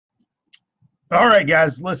All right,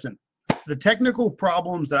 guys, listen. The technical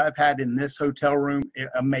problems that I've had in this hotel room, it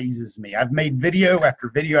amazes me. I've made video after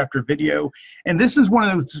video after video, and this is one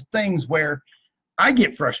of those things where I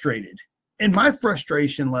get frustrated. And my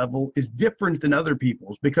frustration level is different than other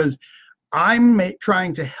people's because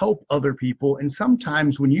trying to help other people. And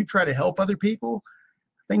sometimes when you try to help other people,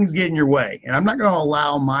 things get in your way. And I'm not going to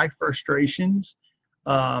allow my frustrations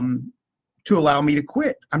to allow me to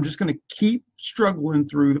quit. I'm just going to keep struggling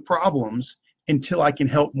through the problems until I can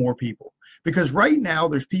help more people. Because right now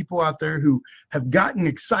there's people out there who have gotten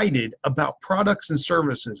excited about products and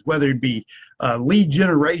services, whether it be lead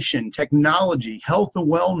generation, technology, health and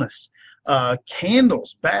wellness,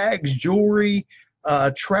 candles, bags, jewelry,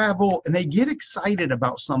 travel, and they get excited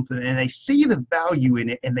about something and they see the value in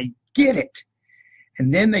it and they get it.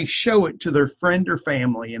 And then they show it to their friend or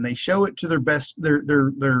family, and they show it to their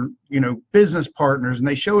business partners, and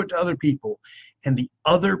they show it to other people, and the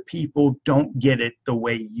other people don't get it the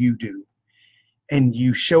way you do. And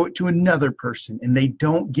you show it to another person and they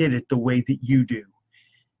don't get it the way that you do.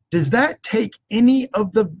 Does that take any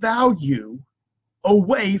of the value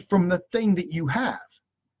away from the thing that you have?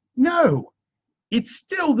 No, it's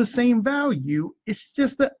still the same value. It's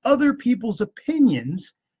just that other people's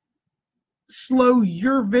opinions slow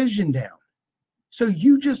your vision down. So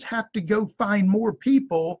you just have to go find more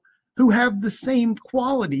people who have the same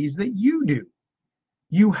qualities that you do.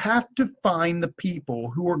 You have to find the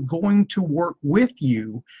people who are going to work with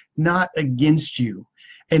you, not against you.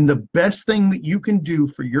 And the best thing that you can do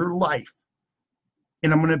for your life,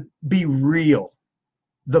 and I'm going to be real,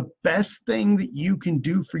 the best thing that you can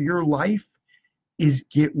do for your life is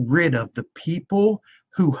get rid of the people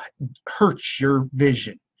who hurt your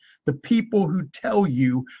vision. The people who tell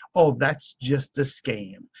you, oh, that's just a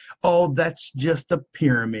scam. Oh, that's just a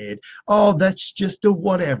pyramid. Oh, that's just a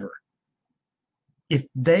whatever. If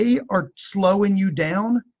they are slowing you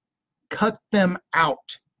down, cut them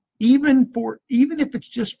out. Even if it's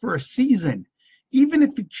just for a season, even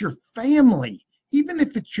if it's your family, even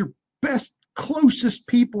if it's your best, closest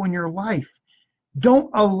people in your life, don't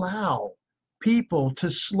allow people to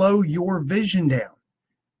slow your vision down.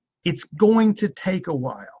 It's going to take a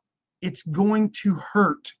while. It's going to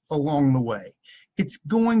hurt along the way. It's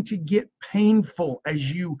going to get painful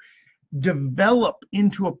as you develop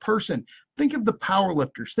into a person. Think of the power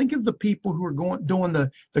lifters. Think of the people who are doing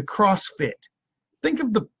the CrossFit. Think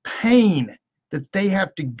of the pain that they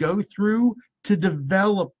have to go through to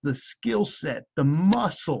develop the skill set, the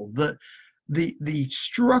muscle, the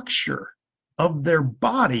structure of their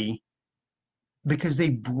body, because they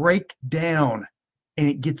break down and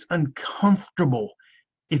it gets uncomfortable.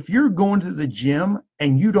 If you're going to the gym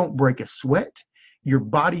and you don't break a sweat, your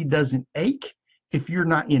body doesn't ache, if you're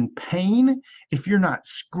not in pain, if you're not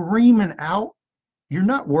screaming out, you're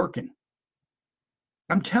not working.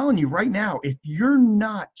 I'm telling you right now, if you're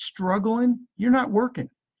not struggling, you're not working.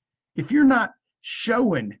 If you're not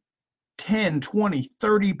showing 10, 20,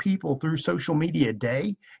 30 people through social media a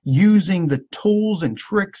day using the tools and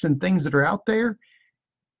tricks and things that are out there,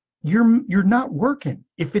 you're not working.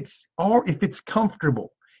 If it's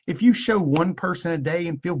comfortable, if you show one person a day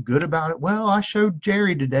and feel good about it, well, I showed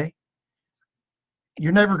Jerry today.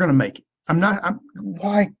 You're never going to make it.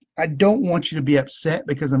 I don't want you to be upset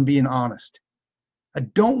because I'm being honest. I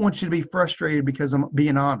don't want you to be frustrated because I'm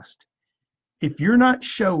being honest. If you're not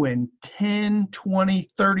showing 10, 20,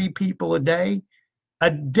 30 people a day,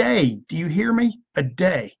 do you hear me? A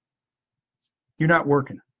day, you're not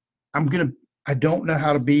working. I don't know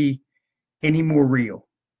how to be any more real.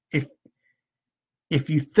 If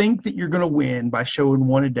you think that you're going to win by showing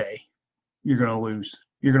one a day, you're going to lose.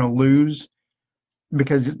 You're going to lose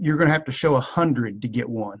because you're going to have to show 100 to get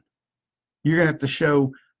one. You're going to have to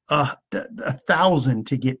show 1,000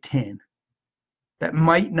 to get 10. That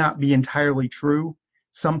might not be entirely true.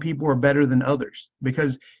 Some people are better than others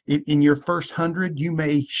because in your first 100, you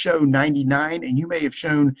may show 99 and you may have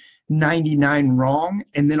shown 99 wrong.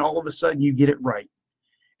 And then all of a sudden you get it right.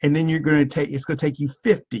 And then it's going to take you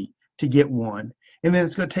 50 to get one. And then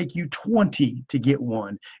it's going to take you 20 to get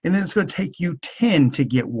one. And then it's going to take you 10 to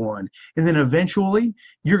get one. And then eventually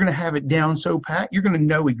you're going to have it down so pat, you're going to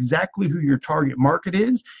know exactly who your target market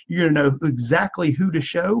is. You're going to know exactly who to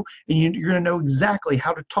show, and you're going to know exactly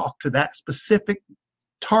how to talk to that specific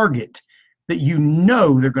target that you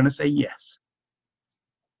know they're going to say yes.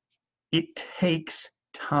 It takes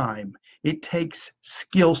time. It takes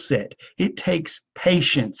skill set. It takes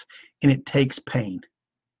patience, and it takes pain.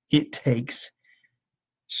 It takes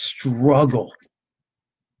struggle.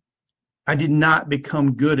 I did not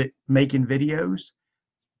become good at making videos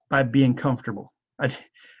by being comfortable.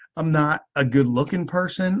 I'm not a good looking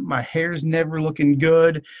person. My hair's never looking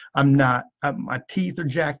good. I'm not, my teeth are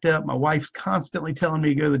jacked up. My wife's constantly telling me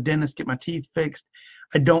to go to the dentist, get my teeth fixed.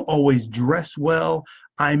 I don't always dress well.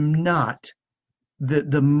 I'm not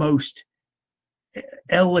the most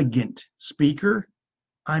elegant speaker.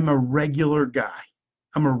 I'm a regular guy.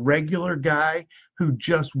 I'm a regular guy who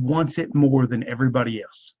just wants it more than everybody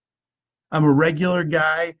else. I'm a regular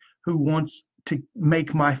guy who wants to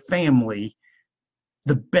make my family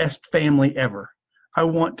the best family ever. I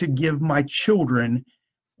want to give my children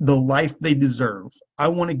the life they deserve. I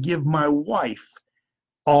want to give my wife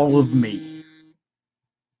all of me.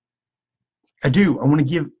 I do. I want to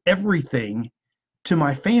give everything to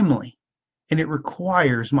my family. And it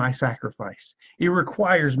requires my sacrifice. It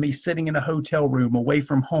requires me sitting in a hotel room away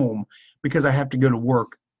from home because I have to go to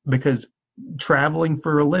work, because traveling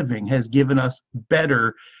for a living has given us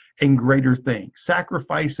better and greater things.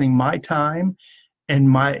 Sacrificing my time and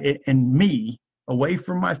me away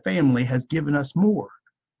from my family has given us more,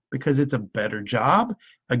 because it's a better job,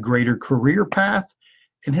 a greater career path,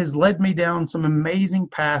 and has led me down some amazing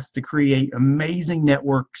paths to create amazing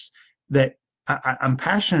networks that I'm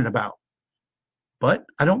passionate about. But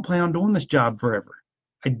I don't plan on doing this job forever.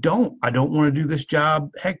 I don't want to do this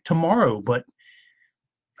job heck tomorrow, but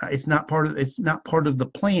it's not part of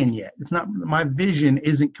the plan yet. It's not, my vision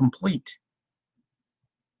isn't complete.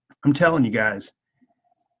 I'm telling you guys,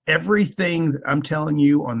 everything that I'm telling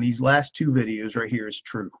you on these last two videos right here is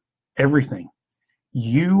true. Everything.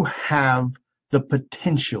 You have the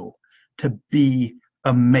potential to be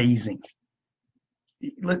amazing.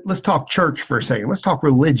 Let's talk church for a second. Let's talk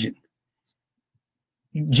religion.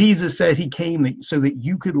 Jesus said he came so that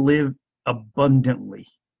you could live abundantly.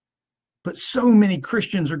 But so many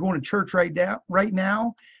Christians are going to church right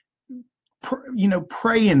now,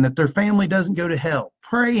 praying that their family doesn't go to hell,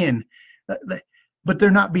 praying, but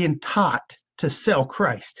they're not being taught to sell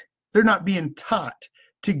Christ. They're not being taught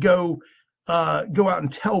to go out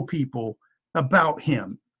and tell people about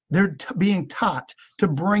him. They're being taught to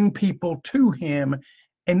bring people to him,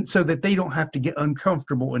 and so that they don't have to get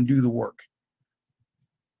uncomfortable and do the work.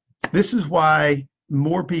 This is why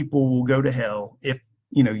more people will go to hell, if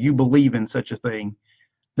you believe in such a thing,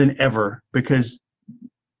 than ever, because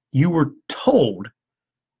you were told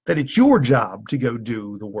that it's your job to go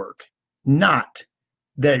do the work, not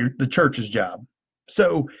the church's job.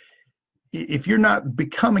 So if you're not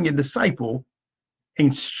becoming a disciple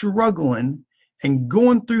and struggling and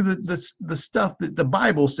going through the stuff that the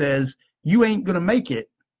Bible says, you ain't going to make it.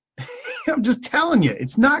 I'm just telling you,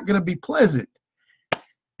 it's not going to be pleasant.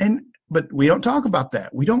 But we don't talk about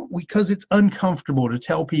that. We don't, because it's uncomfortable to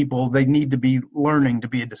tell people they need to be learning to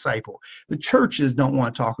be a disciple. The churches don't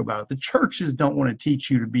want to talk about it. The churches don't want to teach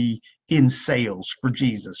you to be in sales for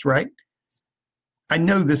Jesus, right? I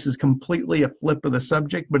know this is completely a flip of the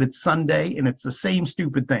subject, but it's Sunday and it's the same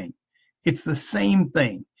stupid thing. It's the same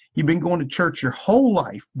thing. You've been going to church your whole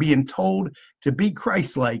life, being told to be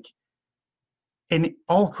Christ-like, and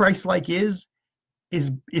all Christ-like is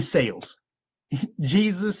sales.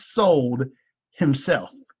 Jesus sold himself.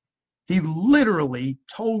 He literally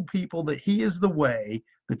told people that he is the way,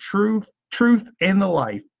 the truth, and the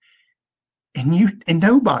life. And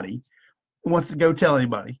nobody wants to go tell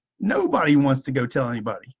anybody. Nobody wants to go tell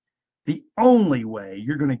anybody. The only way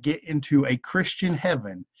you're going to get into a Christian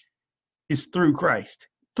heaven is through Christ.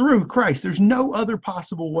 Through Christ. There's no other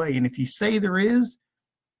possible way. And if you say there is,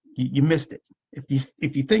 you missed it.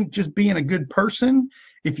 If you think just being a good person,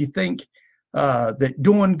 if you think that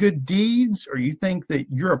doing good deeds, or you think that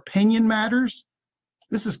your opinion matters,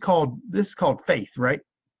 this is called faith, right?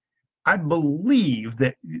 I believe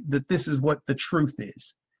that this is what the truth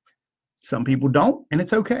is. Some people don't, and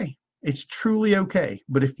it's okay. It's truly okay.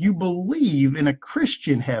 But if you believe in a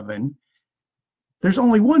Christian heaven, there's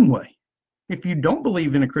only one way. If you don't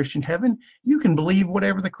believe in a Christian heaven, you can believe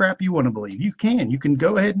whatever the crap you want to believe. You can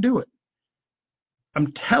go ahead and do it.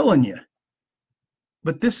 I'm telling you.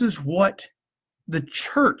 But this is what the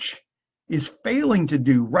church is failing to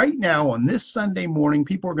do right now. On this Sunday morning,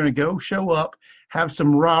 people are going to show up, have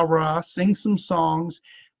some rah-rah, sing some songs,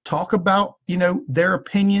 talk about, their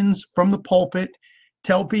opinions from the pulpit,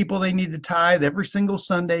 tell people they need to tithe every single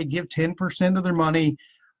Sunday, give 10% of their money,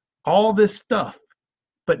 all this stuff,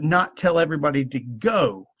 but not tell everybody to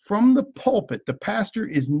go. From the pulpit, the pastor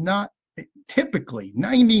is not, typically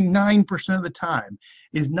 99% of the time,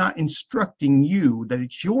 is not instructing you that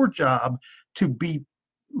it's your job to be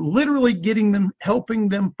literally helping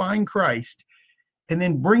them find Christ, and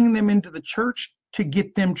then bringing them into the church to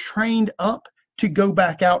get them trained up to go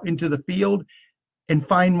back out into the field and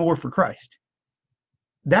find more for Christ.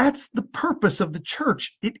 That's the purpose of the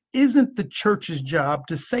church. It isn't the church's job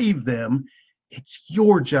to save them. It's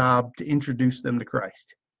your job to introduce them to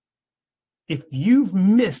Christ. If you've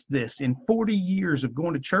missed this in 40 years of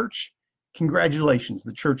going to church, congratulations,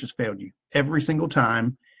 the church has failed you every single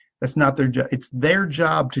time. That's not their job. It's their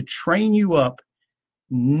job to train you up,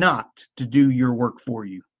 not to do your work for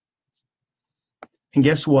you. And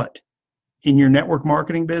guess what? In your network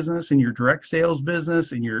marketing business, in your direct sales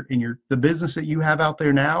business, in the business that you have out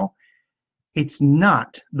there now, it's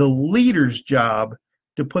not the leader's job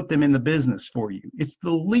to put them in the business for you. It's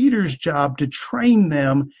the leader's job to train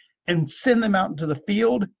them and send them out into the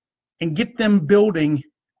field and get them building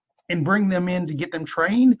and bring them in to get them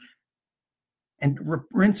trained and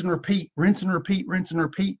rinse and repeat, rinse and repeat, rinse and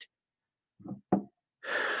repeat.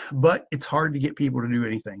 But it's hard to get people to do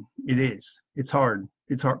anything. It is. It's hard.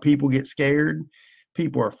 It's hard. People get scared.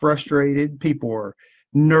 People are frustrated. People are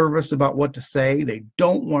nervous about what to say. They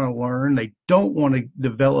don't want to learn. They don't want to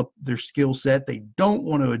develop their skill set. They don't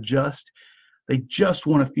want to adjust. They just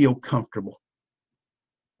want to feel comfortable.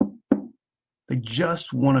 They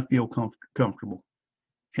just want to feel comfortable.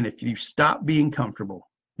 And if you stop being comfortable,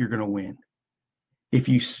 you're going to win. If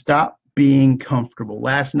you stop being comfortable.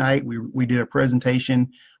 Last night, we did a presentation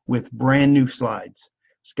with brand new slides.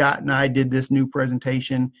 Scott and I did this new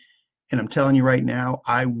presentation, and I'm telling you right now,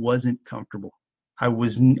 I wasn't comfortable.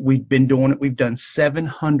 We've been doing it. We've done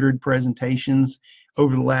 700 presentations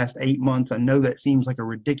over the last 8 months. I know that seems like a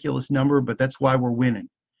ridiculous number, but that's why we're winning.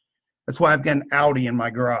 That's why I've got an Audi in my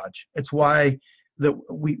garage. It's why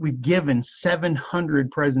we've given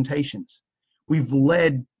 700 presentations. We've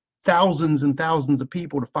led thousands and thousands of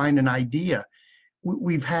people to find an idea.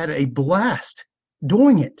 We've had a blast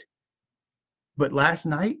doing it. But last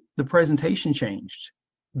night, the presentation changed.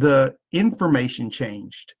 The information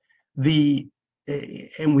changed.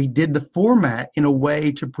 And we did the format in a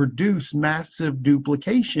way to produce massive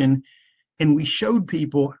duplication. And we showed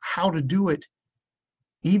people how to do it,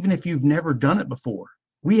 even if you've never done it before.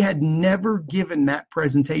 We had never given that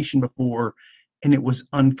presentation before, and it was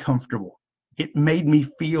uncomfortable. It made me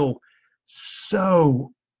feel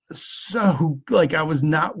so like I was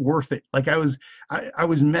not worth it. Like I was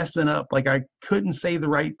messing up. Like I couldn't say the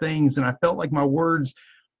right things, and I felt like my words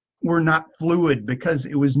were not fluid because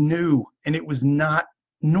it was new and it was not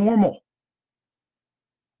normal.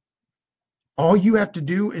 All you have to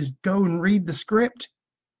do is go and read the script.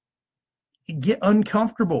 Get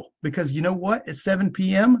uncomfortable, because you know what? At 7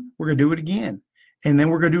 p.m., we're going to do it again. And then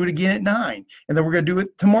we're going to do it again at 9. And then we're going to do it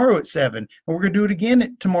tomorrow at 7. And we're going to do it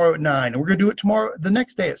again tomorrow at 9. And we're going to do it tomorrow, the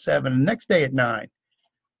next day at 7, and the next day at 9.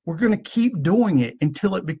 We're going to keep doing it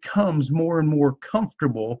until it becomes more and more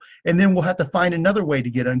comfortable. And then we'll have to find another way to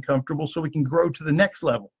get uncomfortable so we can grow to the next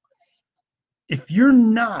level. If you're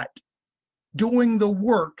not doing the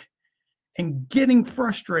work and getting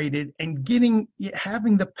frustrated and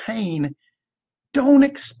having the pain, don't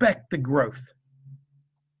expect the growth.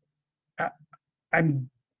 I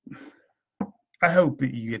hope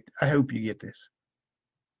you get this.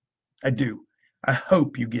 I do. I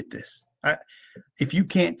hope you get this. If you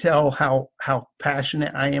can't tell how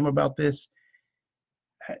passionate I am about this,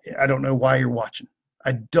 I don't know why you're watching.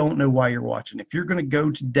 I don't know why you're watching. If you're going to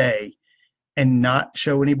go today and not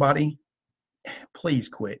show anybody, please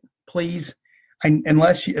quit. Please,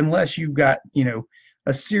 unless you've got,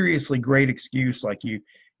 a seriously great excuse, like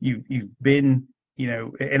you've been,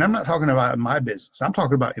 and I'm not talking about in my business. I'm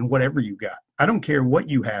talking about in whatever you got. I don't care what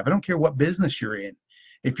you have. I don't care what business you're in.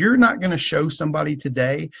 If you're not going to show somebody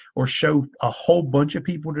today, or show a whole bunch of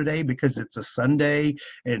people today because it's a Sunday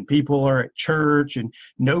and people are at church and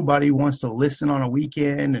nobody wants to listen on a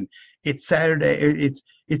weekend, and it's Saturday,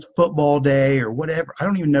 it's football day or whatever. I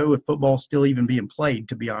don't even know if football's still even being played,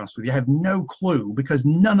 to be honest with you. I have no clue, because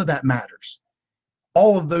none of that matters.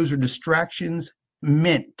 All of those are distractions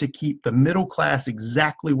meant to keep the middle class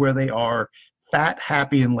exactly where they are, fat,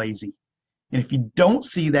 happy, and lazy. And if you don't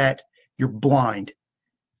see that, you're blind.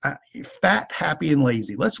 Fat, happy, and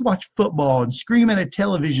lazy. Let's watch football and scream at a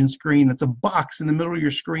television screen that's a box in the middle of your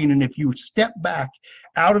screen. And if you step back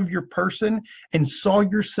out of your person and saw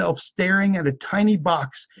yourself staring at a tiny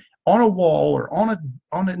box on a wall or on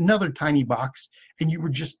another tiny box, and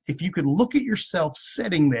if you could look at yourself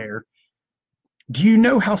sitting there, do you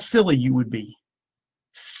know how silly you would be?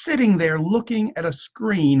 Sitting there looking at a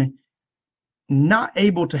screen, not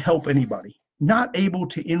able to help anybody, not able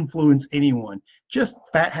to influence anyone, just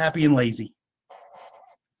fat, happy, and lazy.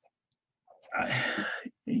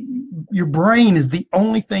 Your brain is the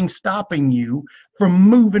only thing stopping you from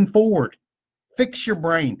moving forward. Fix your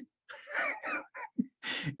brain.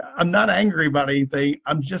 I'm not angry about anything.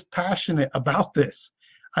 I'm just passionate about this.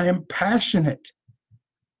 I am passionate.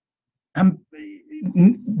 I'm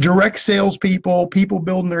direct salespeople, people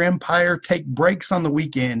building their empire, take breaks on the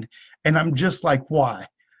weekend. And I'm just like, why?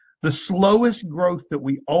 The slowest growth that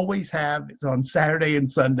we always have is on Saturday and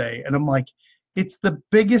Sunday. And I'm like, it's the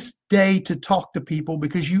biggest day to talk to people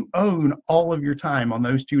because you own all of your time on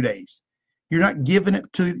those 2 days. You're not giving it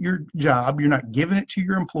to your job. You're not giving it to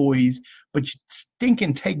your employees, but you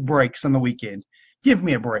stinking take breaks on the weekend. Give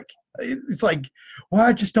me a break. It's like, well,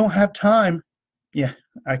 I just don't have time. Yeah,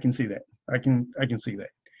 I can see that. I can see that.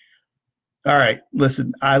 All right,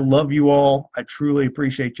 listen, I love you all. I truly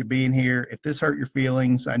appreciate you being here. If this hurt your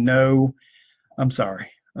feelings, I know I'm sorry.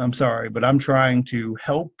 I'm sorry, but I'm trying to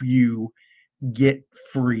help you get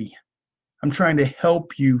free. I'm trying to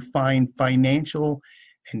help you find financial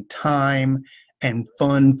and time and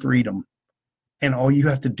fun freedom. And all you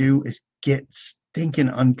have to do is get stinking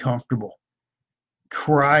uncomfortable.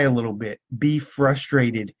 Cry a little bit, be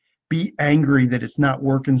frustrated, be angry that it's not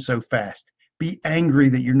working so fast, be angry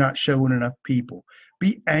that you're not showing enough people,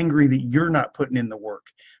 be angry that you're not putting in the work,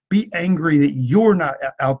 be angry that you're not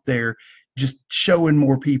out there just showing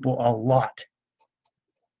more people a lot.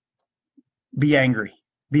 Be angry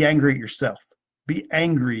at yourself, be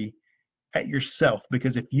angry at yourself,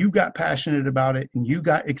 because if you got passionate about it and you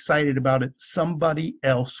got excited about it, somebody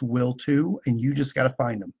else will too, and you just got to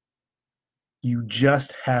find them. You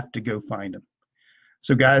just have to go find them.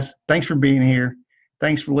 So guys, thanks for being here.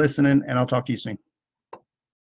 Thanks for listening, and I'll talk to you soon.